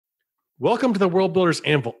Welcome to the World Builders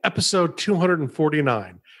Anvil, episode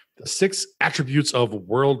 249, the 6 attributes of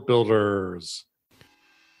world builders.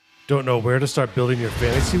 Don't know where to start building your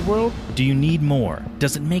fantasy world? Do you need more?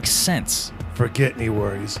 Does it make sense? Forget any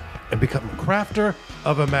worries and become a crafter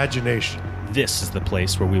of imagination. This is the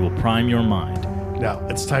place where we will prime your mind. Now,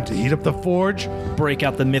 it's time to heat up the forge. Break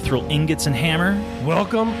out the mithril ingots and hammer.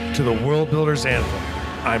 Welcome to the World Builders Anvil.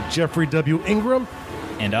 I'm Jeffrey W. Ingram.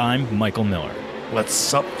 And I'm Michael Miller. Let's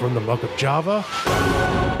sup from the muck of Java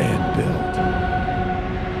and build.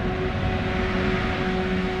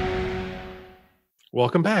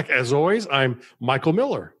 Welcome back. As always, I'm Michael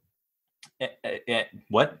Miller.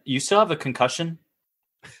 What? You still have a concussion?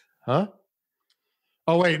 Huh?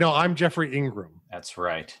 Oh, wait. No, I'm Jeffrey Ingram. That's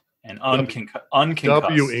right. And unconcussed.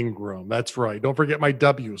 W. Ingram. That's right. Don't forget my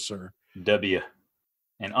W, sir. W.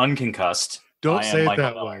 And unconcussed. Don't say it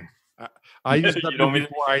that way. I used W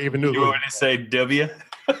before I even knew. You want me to say W?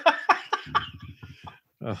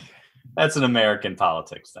 That's an American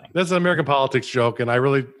politics thing. That's an American politics joke, and I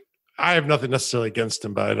have nothing necessarily against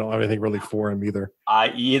him, but I don't have anything really for him either.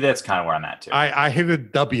 That's kind of where I'm at too. I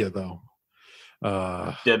hated W though.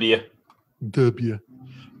 W.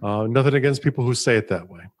 Nothing against people who say it that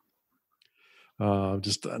way.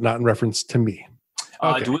 Just not in reference to me.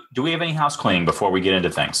 Okay. Do we have any house cleaning before we get into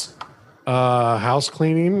things? House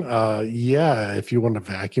cleaning. Yeah, if you want to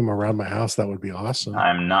vacuum around my house, that would be awesome.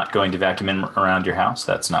 I'm not going to vacuum around your house.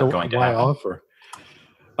 That's not going to happen. Why offer?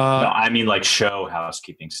 No, I mean like show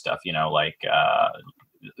housekeeping stuff. You know, like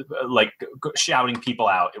shouting people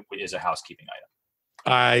out is a housekeeping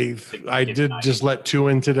item. I did just let 2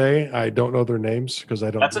 in today. I don't know their names because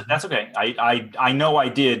I don't. That's okay. I know I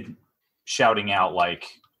did shouting out like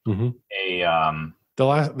a. The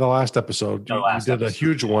last episode, you did a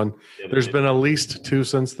huge one. There's been at least 2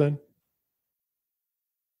 since then.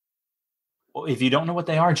 Well, if you don't know what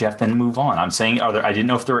they are, Jeff, then move on. I'm saying, I didn't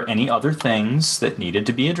know if there were any other things that needed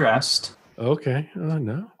to be addressed. Okay.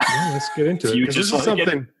 No, let's get into it. If you just want to get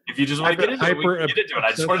into it, we can get into it. I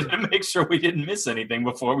just wanted to make sure we didn't miss anything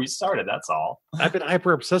before we started. That's all. I've been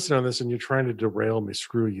hyper obsessing on this, and you're trying to derail me.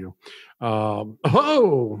 Screw you.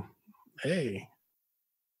 Hey.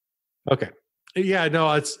 Okay. Yeah, no,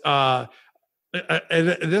 it's and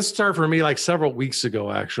this started for me like several weeks ago,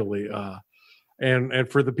 actually. And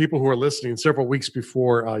for the people who are listening, several weeks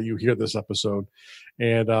before you hear this episode,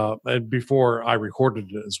 and before I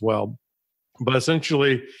recorded it as well. But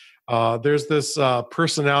essentially, there's this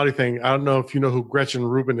personality thing. I don't know if you know who Gretchen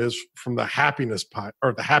Rubin is from the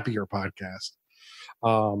the Happier podcast.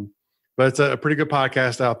 But it's a pretty good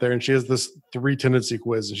podcast out there, and she has this 3 tendency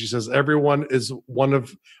quiz, and she says everyone is one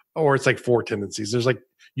of, or it's like 4 tendencies. There's like,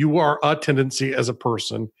 you are a tendency as a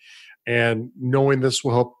person, and knowing this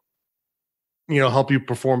will help you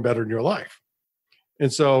perform better in your life.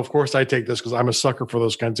 And so, of course, I take this because I'm a sucker for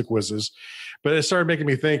those kinds of quizzes. But it started making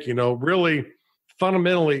me think, really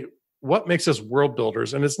fundamentally, what makes us world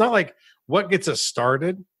builders? And it's not like what gets us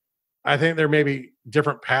started. I think there may be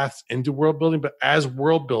different paths into world building, but as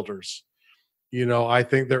world builders, I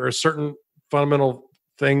think there are certain fundamental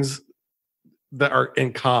things that are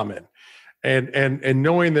in common, and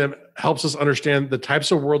knowing them helps us understand the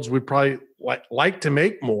types of worlds we probably like to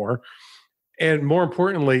make more, and more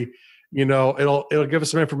importantly, it'll give us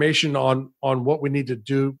some information on what we need to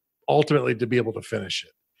do ultimately to be able to finish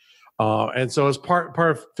it. And so as part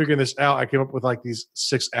of figuring this out, I came up with like these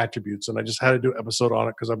 6 attributes, and I just had to do an episode on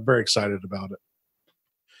it because I'm very excited about it.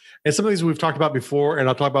 And some of these we've talked about before, and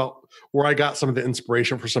I'll talk about where I got some of the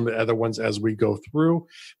inspiration for some of the other ones as we go through.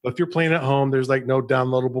 But if you're playing at home, there's like no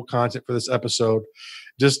downloadable content for this episode.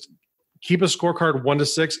 Just keep a scorecard 1 to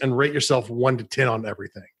 6 and rate yourself 1 to 10 on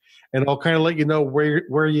everything. And I'll kind of let you know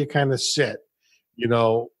where you kind of sit,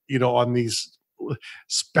 on these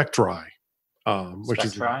spectri, which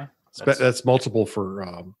is that's multiple for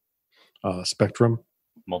spectrum.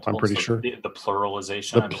 Multiple, I'm pretty sure. The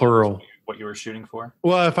pluralization. The plural. What you were shooting for?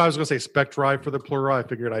 Well, if I was going to say spectri for the plural, I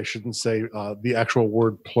figured I shouldn't say the actual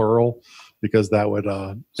word plural because that would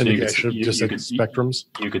indicate I should just say spectrums.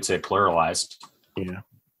 You could say pluralized. Yeah.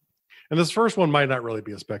 And this first one might not really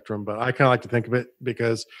be a spectrum, but I kind of like to think of it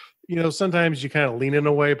because, sometimes you kind of lean in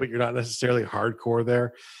a way, but you're not necessarily hardcore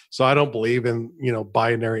there. So I don't believe in,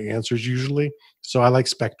 binary answers usually. So I like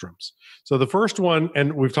spectrums. So the first one,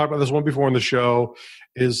 and we've talked about this one before in the show,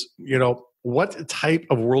 is, what type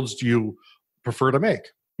of worlds do you prefer to make?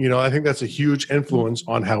 I think that's a huge influence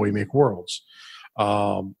on how we make worlds.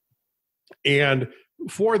 And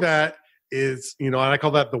for that is, and I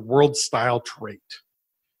call that the world style trait.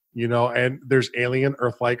 And there's alien,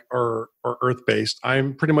 Earth-like, or Earth-based.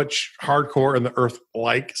 I'm pretty much hardcore in the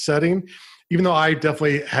Earth-like setting. even though I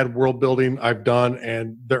definitely had world building I've done,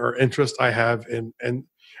 and there are interests I have in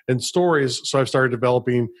stories, so I've started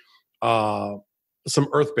developing some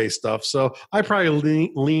Earth-based stuff. So I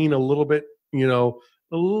probably lean a little bit, a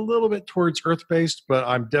little bit towards Earth-based, but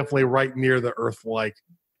I'm definitely right near the Earth-like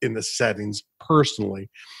in the settings personally.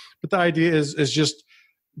 But the idea is just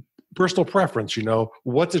personal preference.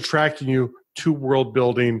 What's attracting you to world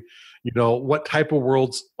building? What type of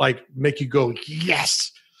worlds like make you go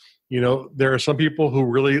yes? There are some people who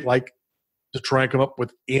really like to try and come up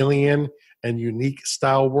with alien and unique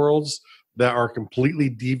style worlds that are completely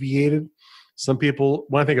deviated. Some people,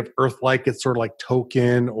 when I think of Earth-like, it's sort of like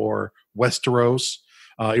Tolkien or Westeros,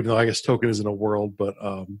 even though I guess Tolkien isn't a world, but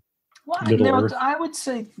I would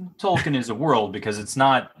say Tolkien is a world because it's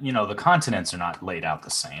not, the continents are not laid out the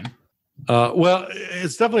same. Well,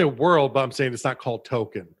 it's definitely a world, but I'm saying it's not called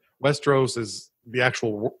Tolkien. Westeros is the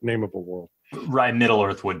actual name of a world. Right, Middle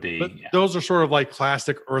Earth would be. But those are sort of like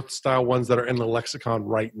classic Earth-style ones that are in the lexicon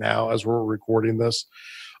right now as we're recording this.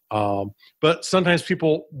 But sometimes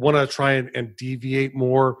people want to try and deviate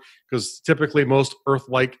more because typically most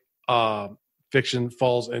Earth-like fiction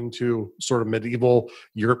falls into sort of medieval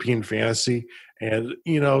European fantasy. And,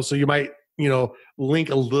 so you might, link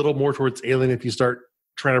a little more towards alien if you start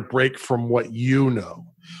trying to break from what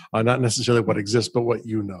not necessarily what exists, but what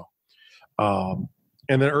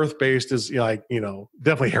and then Earth-based is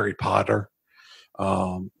definitely Harry Potter.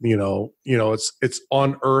 It's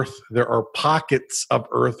on Earth. There are pockets of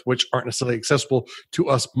Earth which aren't necessarily accessible to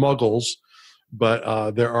us Muggles,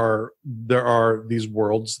 but there are these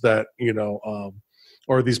worlds that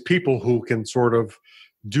or these people who can sort of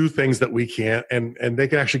do things that we can't, and they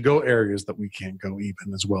can actually go areas that we can't go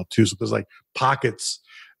even as well too. So there's like pockets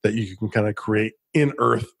that you can kind of create in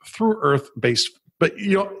Earth through Earth-based, but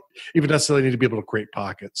you don't even necessarily need to be able to create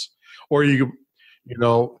pockets, or you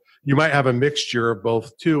might have a mixture of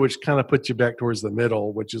both too, which kind of puts you back towards the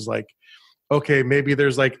middle, which is like, okay, maybe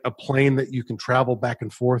there's like a plane that you can travel back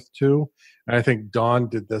and forth to. And I think Dawn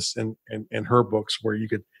did this in her books where you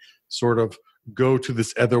could sort of go to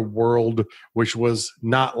this other world, which was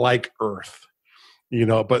not like Earth,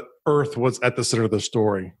 but Earth was at the center of the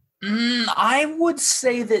story. I would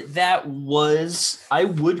say I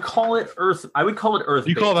would call it Earth. I would call it Earth.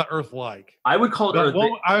 You call that Earth-like. I would call it Earth.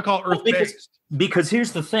 I would call it Earth-based. Because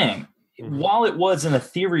here's the thing. While it was an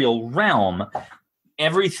ethereal realm,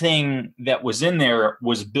 everything that was in there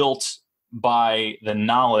was built by the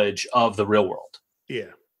knowledge of the real world.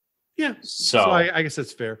 Yeah. So I guess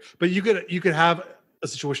that's fair. But you could have a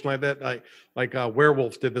situation like that, like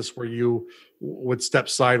Werewolf did this, where you would step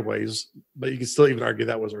sideways, but you can still even argue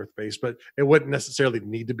that was Earth-based, but it wouldn't necessarily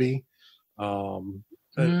need to be.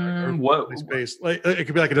 Space. Like it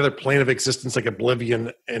could be like another plane of existence, like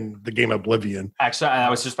Oblivion and the game Oblivion. Actually, I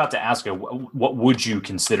was just about to ask you, what would you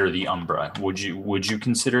consider the Umbra? Would you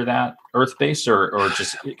consider that Earth-based or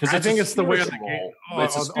just because I think it's the way the game,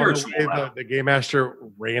 it's a spiritual the game master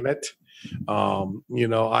ran it.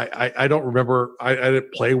 I don't remember. I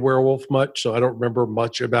didn't play Werewolf much, so I don't remember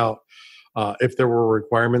much about if there were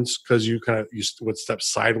requirements because you would step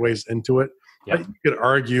sideways into it. Yep. You could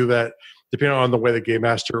argue that depending on the way the game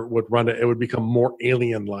master would run it, it would become more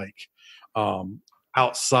alien-like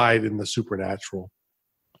outside in the supernatural.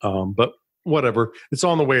 But whatever, it's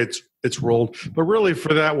on the way it's rolled. But really,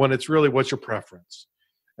 for that one, it's really what's your preference,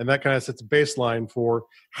 and that kind of sets a baseline for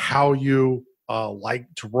how you like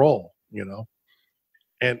to roll.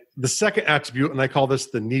 And the second attribute, and I call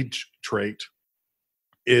this the need trait,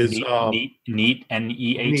 is need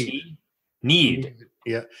N-E-A-T. Need.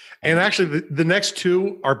 Yeah, and actually, the next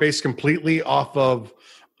two are based completely off of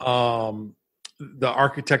the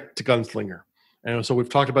architect to gunslinger, and so we've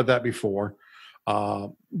talked about that before.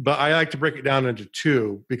 But I like to break it down into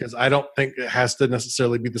two because I don't think it has to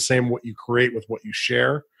necessarily be the same what you create with what you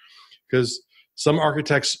share, because some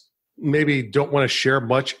architects maybe don't want to share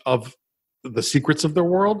much of the secrets of their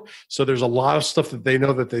world, so there's a lot of stuff that they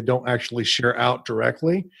know that they don't actually share out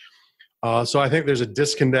directly. So I think there's a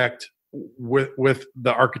disconnect with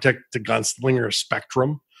the architect to gunslinger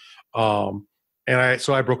spectrum, and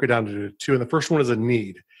I broke it down to two. And the first one is a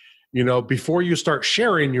need. Before you start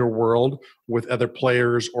sharing your world with other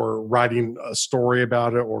players or writing a story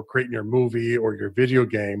about it or creating your movie or your video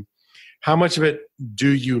game, how much of it do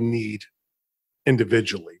you need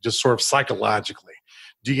individually, just sort of psychologically?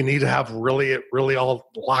 Do you need to have really all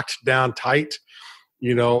locked down tight,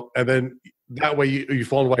 and then that way you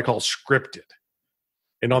fall into what I call scripted.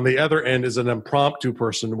 And on the other end is an impromptu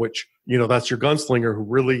person, which, that's your gunslinger who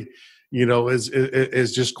really,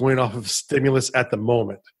 is just going off of stimulus at the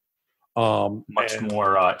moment. Much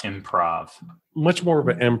more improv. Much more of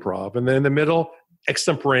an improv. And then in the middle,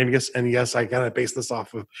 extemporaneous. And yes, I kind of base this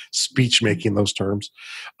off of speech making, those terms.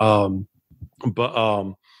 But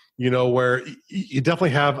where you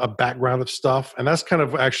definitely have a background of stuff. And that's kind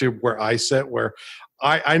of actually where I sit, where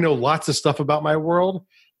I know lots of stuff about my world,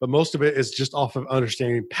 but most of it is just off of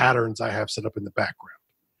understanding patterns I have set up in the background.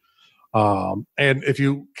 And if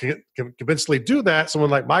you can convincingly do that,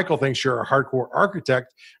 someone like Michael thinks you're a hardcore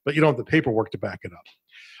architect, but you don't have the paperwork to back it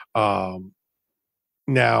up.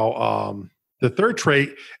 The third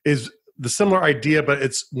trait is the similar idea, but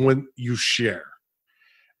it's when you share.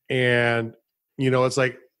 And, it's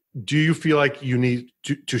like, do you feel like you need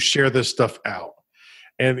to share this stuff out?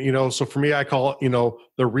 And, so for me, I call it,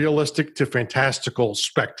 the realistic to fantastical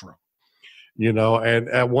spectrum. And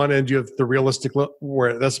at one end you have the realistic,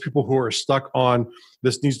 where that's people who are stuck on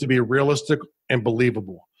this needs to be realistic and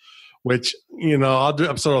believable, which, I'll do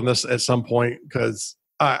an episode on this at some point, because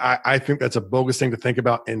I think that's a bogus thing to think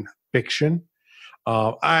about in fiction.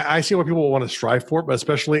 I see what people want to strive for, but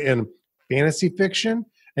especially in fantasy fiction,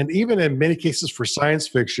 and even in many cases for science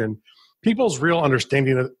fiction, people's real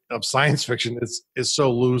understanding of science fiction is so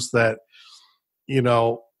loose that,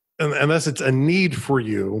 unless it's a need for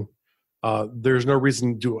you, there's no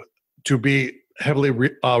reason to be heavily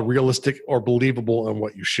realistic or believable in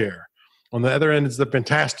what you share. On the other end is the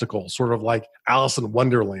fantastical, sort of like Alice in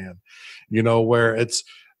Wonderland, where it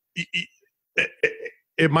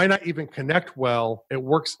might not even connect well. It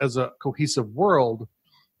works as a cohesive world,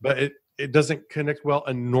 but it doesn't connect well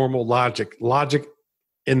in normal logic. Logic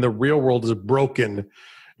in the real world is broken,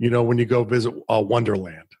 when you go visit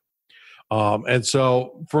Wonderland. And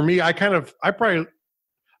so for me, I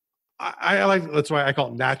like, that's why I call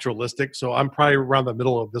it naturalistic. So I'm probably around the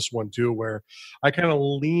middle of this one too, where I kind of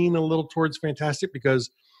lean a little towards fantastic,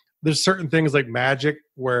 because there's certain things like magic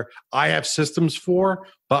where I have systems for,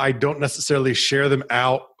 but I don't necessarily share them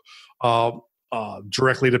out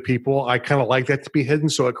directly to people. I kind of like that to be hidden.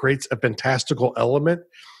 So it creates a fantastical element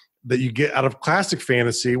that you get out of classic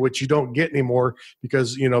fantasy, which you don't get anymore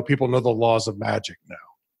because, people know the laws of magic now.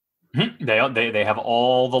 They have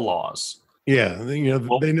all the laws. Yeah, they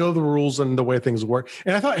know the rules and the way things work.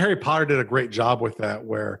 And I thought Harry Potter did a great job with that,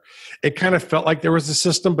 where it kind of felt like there was a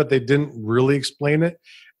system, but they didn't really explain it.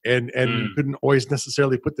 And you couldn't always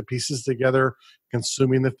necessarily put the pieces together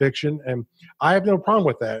consuming the fiction. And I have no problem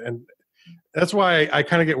with that. And that's why I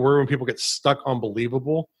kind of get worried when people get stuck on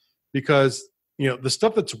believable, because, the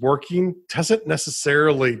stuff that's working doesn't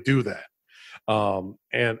necessarily do that. And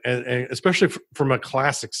especially from a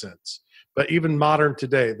classic sense. But even modern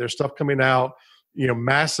today, there's stuff coming out,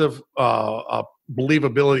 massive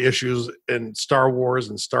believability issues in Star Wars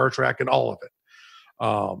and Star Trek and all of it,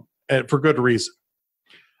 and for good reason.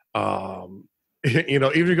 Even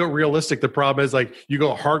if you go realistic, the problem is, like, you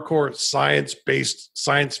go hardcore science-based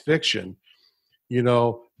science fiction,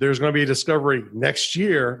 there's going to be a discovery next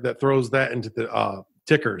year that throws that into the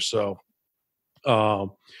tickers. So,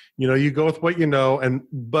 you go with what you know,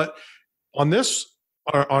 but on this.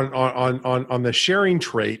 On the sharing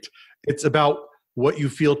trait, it's about what you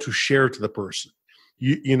feel to share to the person.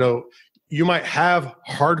 You might have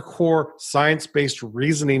hardcore science-based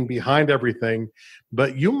reasoning behind everything,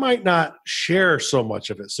 but you might not share so much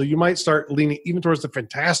of it. So you might start leaning even towards the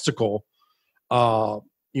fantastical,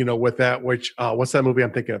 with that. Which what's that movie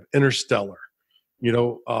I'm thinking of? Interstellar.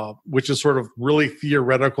 Which is sort of really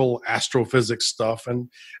theoretical astrophysics stuff, and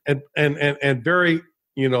very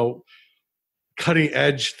cutting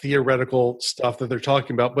edge theoretical stuff that they're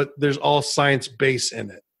talking about, but there's all science base in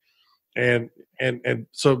it. And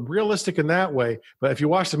so realistic in that way, but if you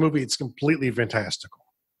watch the movie, it's completely fantastical.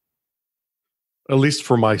 At least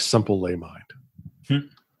for my simple lay mind.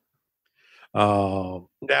 My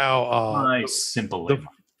simple lay mind. The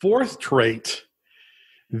fourth trait,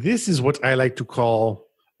 this is what I like to call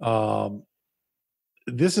the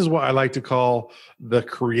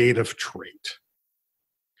creative trait.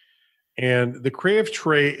 And the creative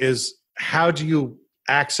trait is, how do you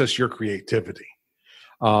access your creativity?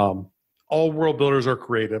 All world builders are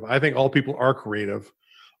creative. I think all people are creative.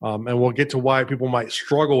 And we'll get to why people might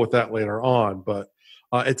struggle with that later on. But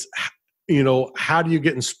it's, how do you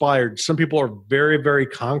get inspired? Some people are very, very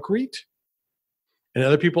concrete, and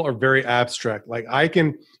other people are very abstract. Like, I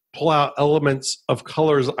can pull out elements of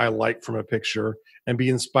colors I like from a picture and be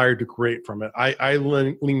inspired to create from it. I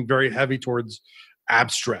lean very heavy towards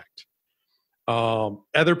abstract.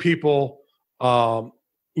 Other people,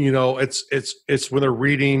 it's when they're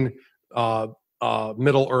reading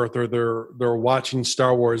Middle Earth, or they're watching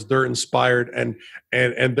Star Wars, they're inspired,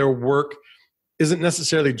 and their work isn't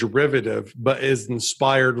necessarily derivative, but is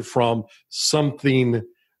inspired from something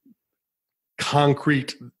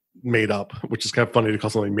concrete made up, which is kind of funny to call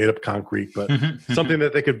something made up concrete, but something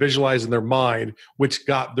that they could visualize in their mind, which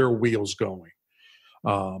got their wheels going.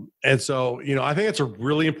 And so, I think it's a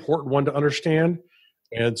really important one to understand.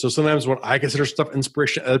 And so sometimes when I consider stuff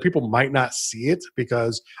inspiration, other people might not see it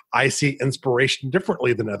because I see inspiration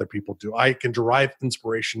differently than other people do. I can derive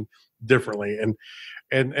inspiration differently.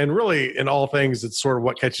 And really in all things, it's sort of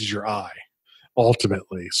what catches your eye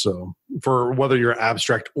ultimately. So for whether you're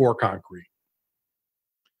abstract or concrete.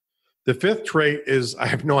 The fifth trait is, I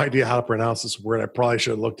have no idea how to pronounce this word. I probably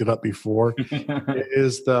should have looked it up before. It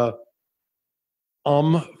is the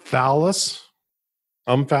phallus,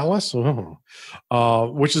 which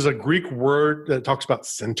is a Greek word that talks about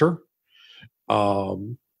center.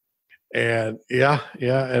 And and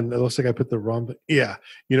it looks like I put the wrong thing. Yeah.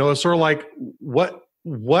 It's sort of like what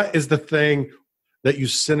is the thing that you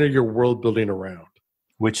center your world building around?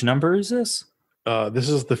 Which number is this? This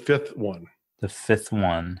is the fifth one. The fifth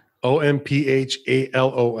one. Omphalos.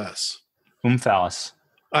 Omphalos.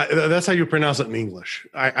 That's how you pronounce it in English.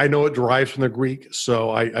 I know it derives from the Greek,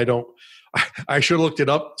 so I don't. I should have looked it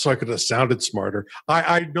up so I could have sounded smarter.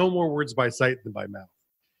 I know more words by sight than by mouth,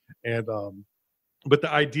 and but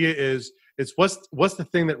the idea is, it's what's the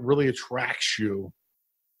thing that really attracts you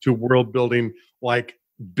to world building, like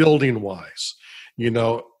building wise.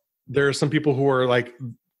 There are some people who are like,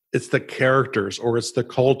 it's the characters or it's the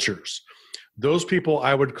cultures. Those people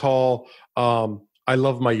I would call, I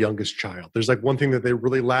love my youngest child. There's like one thing that they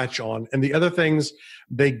really latch on, and the other things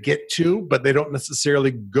they get to, but they don't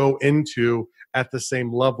necessarily go into at the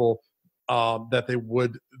same level that they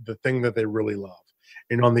would the thing that they really love.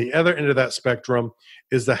 And on the other end of that spectrum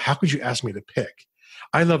is how could you ask me to pick?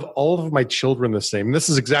 I love all of my children the same. And this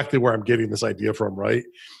is exactly where I'm getting this idea from, right?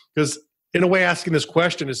 Because in a way, asking this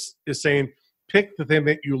question is saying, pick the thing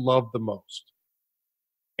that you love the most.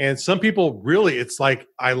 And some people really, it's like,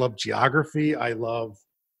 I love geography, I love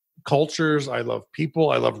cultures, I love people,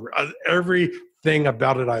 I love everything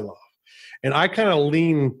about it I love. And I kind of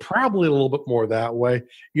lean probably a little bit more that way,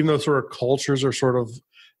 even though sort of cultures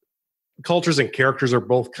and characters are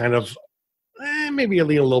both kind of, maybe I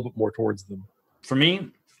lean a little bit more towards them. For me,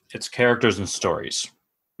 it's characters and stories.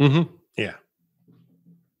 Mm-hmm.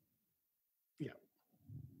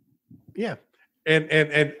 Yeah.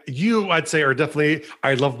 And you, I'd say, are definitely,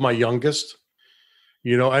 I love my youngest,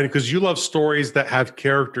 because you love stories that have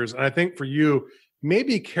characters. And I think for you,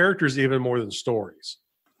 maybe characters even more than stories.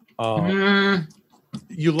 You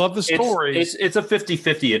love the stories. It's a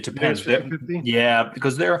 50-50. It depends. 50-50? Yeah,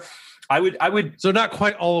 because I would. So not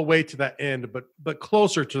quite all the way to that end, but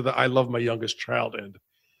closer to the I love my youngest child end,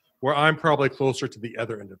 where I'm probably closer to the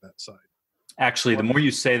other end of that side. Actually, the more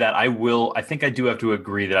you say that, I think I do have to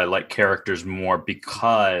agree that I like characters more,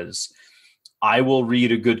 because I will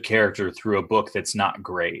read a good character through a book that's not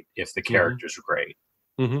great if the character's great.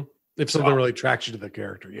 Mm-hmm. If something really attracts you to the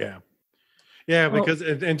character, yeah. Yeah, because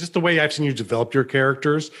and just the way I've seen you develop your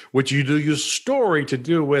characters, which you do use story to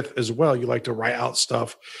do with as well. You like to write out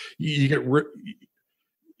stuff. You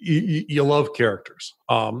love characters,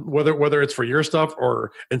 whether it's for your stuff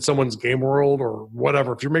or in someone's game world or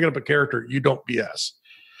whatever. If you're making up a character, you don't BS.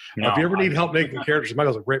 If you ever need help making characters,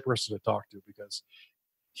 Michael's a great person to talk to, because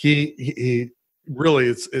he really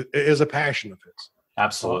it is a passion of his.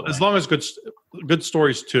 Absolutely. As long as good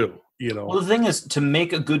stories too. Well, the thing is, to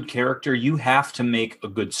make a good character, you have to make a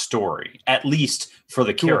good story, at least for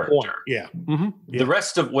the character. Yeah. Mm-hmm. Yeah. The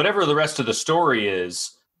rest of the story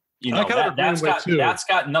is, that's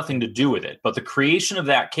got nothing to do with it. But the creation of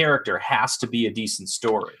that character has to be a decent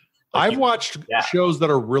story. I've watched shows that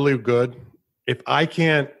are really good. If I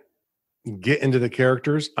can't get into the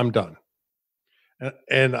characters, I'm done.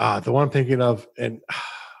 And the one I'm thinking of, and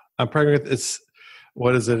I'm pregnant.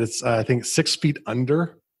 What is it? It's I think 6 Feet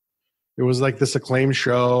Under. It was like this acclaimed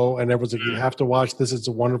show, and everyone's like, you have to watch this. It's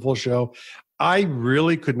a wonderful show. I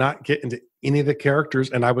really could not get into any of the characters,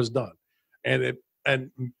 and I was done. And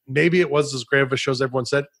maybe it was as great of a show as everyone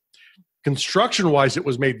said. Construction-wise, it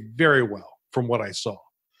was made very well from what I saw.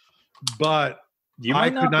 But you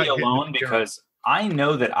might not be alone, because I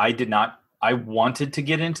know that I wanted to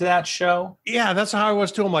get into that show. Yeah, that's how I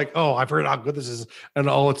was too. I'm like, I've heard how good this is, and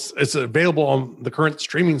it's available on the current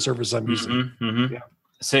streaming service I'm using. Mm-hmm. Yeah.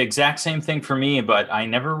 It's the exact same thing for me, but I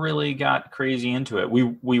never really got crazy into it.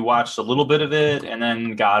 We watched a little bit of it and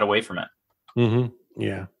then got away from it. Mm-hmm.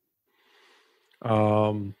 Yeah.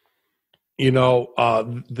 The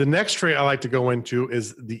next trait I like to go into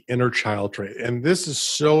is the inner child trait, and this is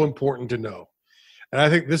so important to know. And I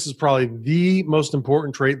think this is probably the most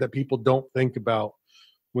important trait that people don't think about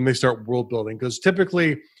when they start world building, because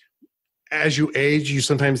typically as you age, you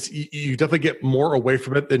definitely get more away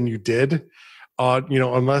from it than you did,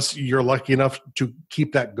 unless you're lucky enough to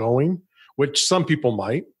keep that going, which some people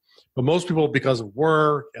might. But most people, because of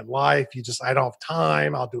work and life, I don't have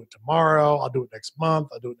time. I'll do it tomorrow. I'll do it next month.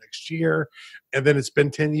 I'll do it next year. And then it's been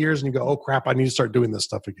 10 years and you go, oh crap, I need to start doing this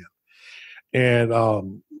stuff again.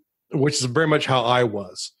 And which is very much how I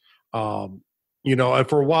was. And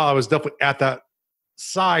for a while I was definitely at that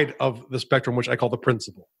side of the spectrum, which I call the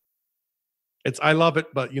principal. I love it,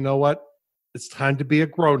 but you know what? It's time to be a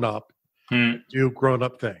grown-up, do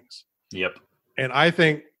grown-up things. Yep. And I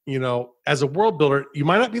think, as a world builder, you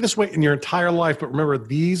might not be this way in your entire life, but remember,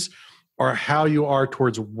 these are how you are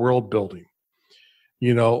towards world building.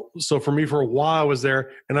 So for me, for a while I was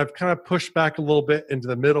there, and I've kind of pushed back a little bit into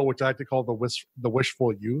the middle, which I like to call the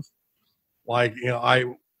wishful youth. Like, I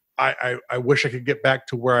wish I could get back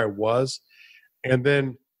to where I was. And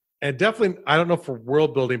definitely, I don't know for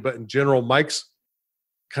world building, but in general, Mike's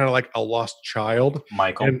kind of like a lost child.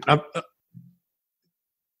 Michael. And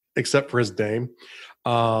except for his name.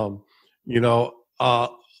 Because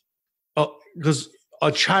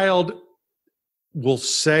a child will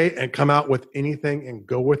say and come out with anything and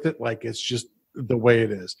go with it like it's just the way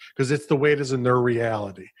it is, because it's the way it is in their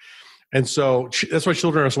reality. And so that's why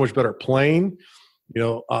children are so much better at playing.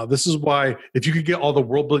 This is why if you could get all the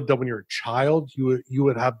world building done when you're a child, you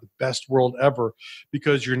would have the best world ever,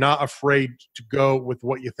 because you're not afraid to go with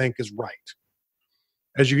what you think is right.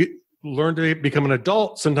 As you learn to become an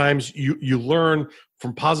adult, sometimes you learn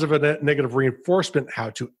from positive and negative reinforcement how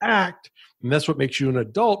to act, and that's what makes you an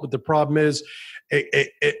adult. But the problem is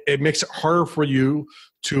it makes it harder for you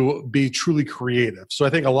to be truly creative. So I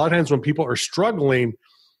think a lot of times when people are struggling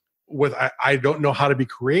with, I don't know how to be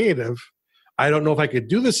creative, I don't know if I could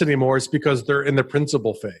do this anymore, it's because they're in the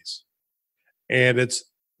principal phase. And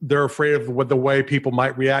they're afraid of what the way people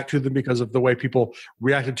might react to them because of the way people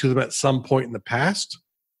reacted to them at some point in the past.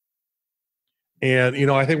 And,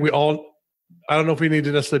 I think I don't know if we need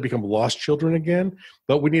to necessarily become lost children again,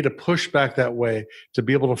 but we need to push back that way to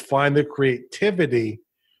be able to find the creativity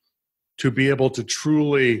to be able to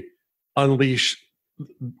truly unleash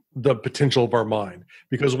the potential of our mind.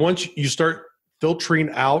 Because once you start filtering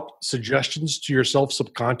out suggestions to yourself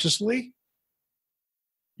subconsciously,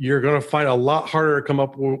 you're going to find a lot harder to come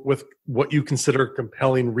up with what you consider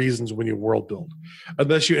compelling reasons when you world build,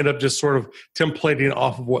 unless you end up just sort of templating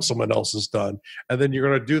off of what someone else has done. And then you're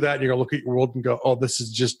going to do that and you're going to look at your world and go, oh, this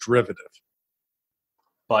is just derivative.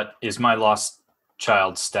 But is my lost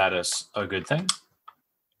child status a good thing?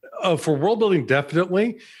 For world building,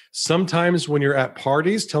 definitely. Sometimes when you're at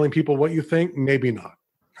parties telling people what you think, maybe not.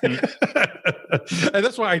 And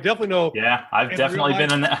that's why I definitely know. Yeah, I've definitely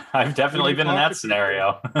been in that. I've definitely been in that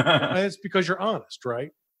scenario. And it's because you're honest,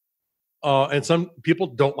 right? And some people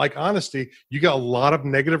don't like honesty. You got a lot of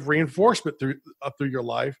negative reinforcement through your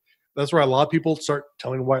life. That's where a lot of people start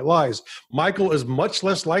telling white lies. Michael is much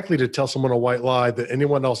less likely to tell someone a white lie than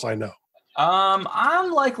anyone else I know.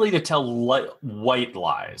 I'm likely to tell white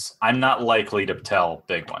lies. I'm not likely to tell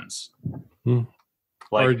big ones.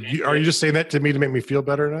 Are you just saying that to me to make me feel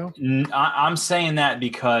better now? I'm saying that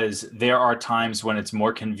because there are times when it's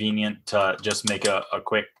more convenient to just make a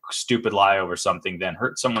quick stupid lie over something than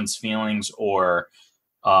hurt someone's feelings, or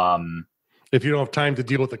if you don't have time to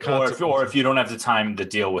deal with the consequences. Or if you don't have the time to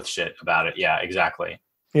deal with shit about it. Yeah, exactly.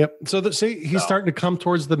 Yep. So he's starting to come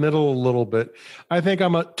towards the middle a little bit. I think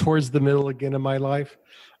I'm towards the middle again in my life.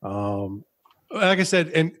 Like I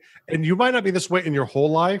said, and you might not be this way in your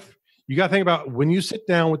whole life. You got to think about when you sit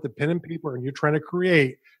down with the pen and paper and you're trying to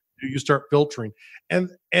create, you start filtering. And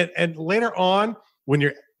later on, when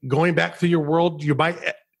you're going back through your world, you might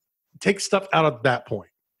take stuff out of that point.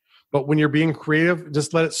 But when you're being creative,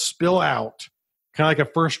 just let it spill out, kind of like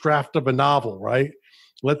a first draft of a novel, right?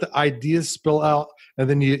 Let the ideas spill out, and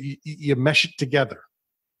then you mesh it together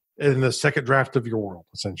in the second draft of your world,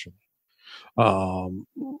 essentially.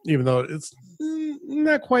 Even though it's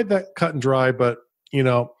not quite that cut and dry, but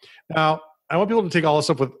now I want people to take all this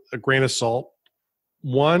stuff with a grain of salt.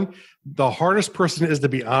 One, the hardest person is to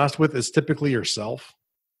be honest with is typically yourself.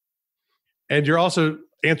 And you're also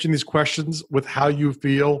answering these questions with how you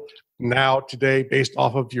feel now, today, based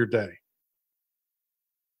off of your day.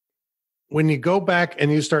 When you go back and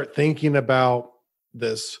you start thinking about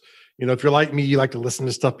this, if you're like me, you like to listen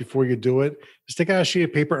to stuff before you do it, just take out a sheet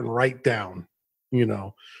of paper and write down,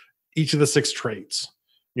 each of the 6 traits.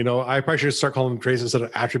 I probably should start calling them traits instead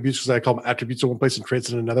of attributes, because I call them attributes in one place and traits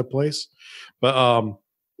in another place. But,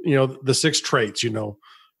 the 6 traits,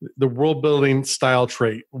 the world building style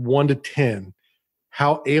trait, 1 to 10.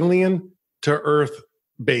 How alien to earth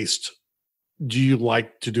based do you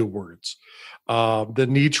like to do words? The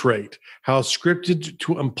need trait, how scripted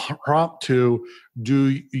to impromptu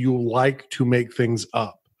do you like to make things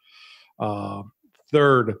up?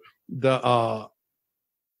 Third, the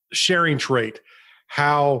sharing trait,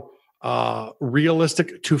 how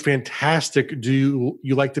realistic to fantastic do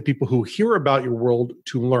you like the people who hear about your world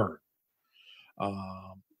to learn?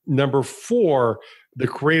 Number 4, the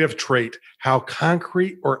creative trait, how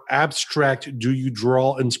concrete or abstract do you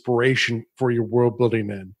draw inspiration for your world building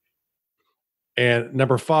in? And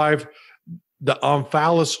number 5, the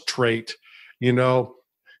omphalos trait,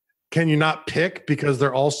 can you not pick because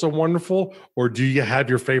they're all so wonderful? Or do you have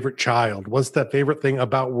your favorite child? What's that favorite thing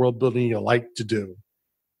about world building you like to do?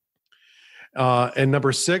 And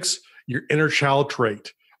number 6, your inner child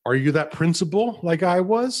trait. Are you that principal like I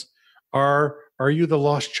was? Or are you the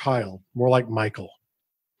lost child, more like Michael?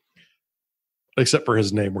 Except for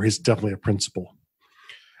his name, where he's definitely a principal.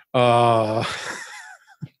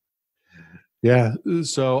 Yeah,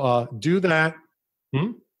 so do that.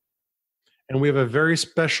 And we have a very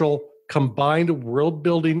special combined world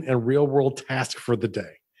building and real world task for the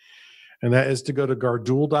day. And that is to go to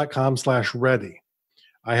gardool.com/ready.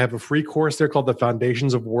 I have a free course there called The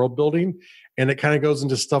Foundations of World Building. And it kind of goes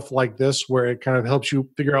into stuff like this, where it kind of helps you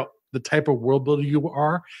figure out the type of world builder you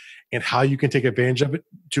are and how you can take advantage of it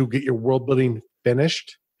to get your world building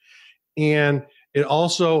finished. And it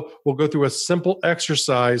also will go through a simple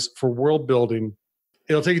exercise for world building.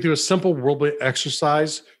 It'll take you through a simple world building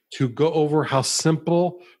exercise to go over how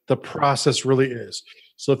simple the process really is.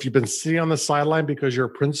 So if you've been sitting on the sideline because you're a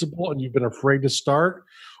principal and you've been afraid to start,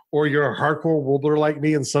 or you're a hardcore world builder like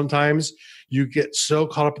me, and sometimes you get so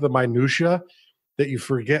caught up in the minutia that you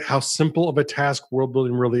forget how simple of a task world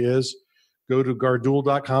building really is, go to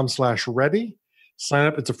gardool.com/ready, sign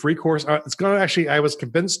up. It's a free course. It's going to actually, I was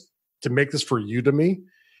convinced to make this for Udemy,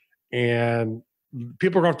 and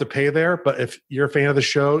people are going to have to pay there. But if you're a fan of the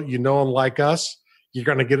show, and like us, you're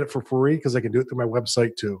going to get it for free because I can do it through my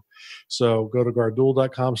website too. So go to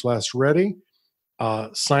gardool.com/ready,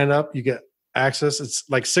 sign up. You get access. It's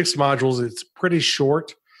like 6 modules. It's pretty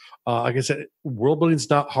short. Like I said, world building is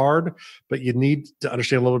not hard, but you need to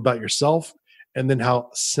understand a little bit about yourself and then how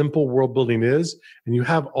simple world building is. And you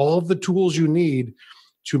have all of the tools you need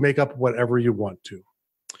to make up whatever you want to.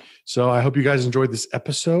 So I hope you guys enjoyed this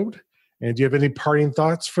episode. And do you have any parting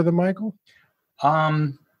thoughts for them, Michael?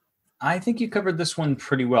 I think you covered this one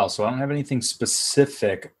pretty well. So I don't have anything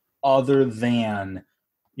specific other than,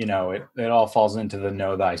 it all falls into the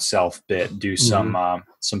know thyself bit. Do some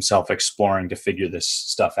self-exploring to figure this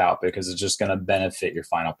stuff out, because it's just going to benefit your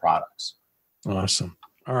final products. Awesome.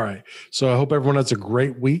 All right. So I hope everyone has a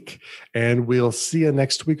great week, and we'll see you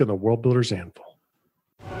next week on the World Builders Anvil.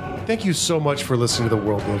 Thank you so much for listening to the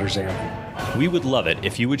World Builders Anvil. We would love it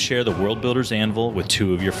if you would share the World Builders Anvil with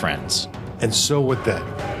 2 of your friends. And so would they.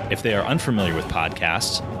 If they are unfamiliar with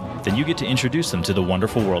podcasts, then you get to introduce them to the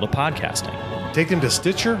wonderful world of podcasting. Take them to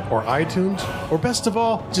Stitcher or iTunes, or best of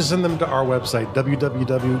all, just send them to our website,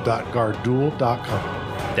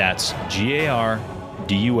 www.gardool.com. That's GARDUL.com.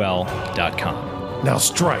 Now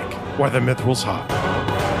strike while the myth rules hot.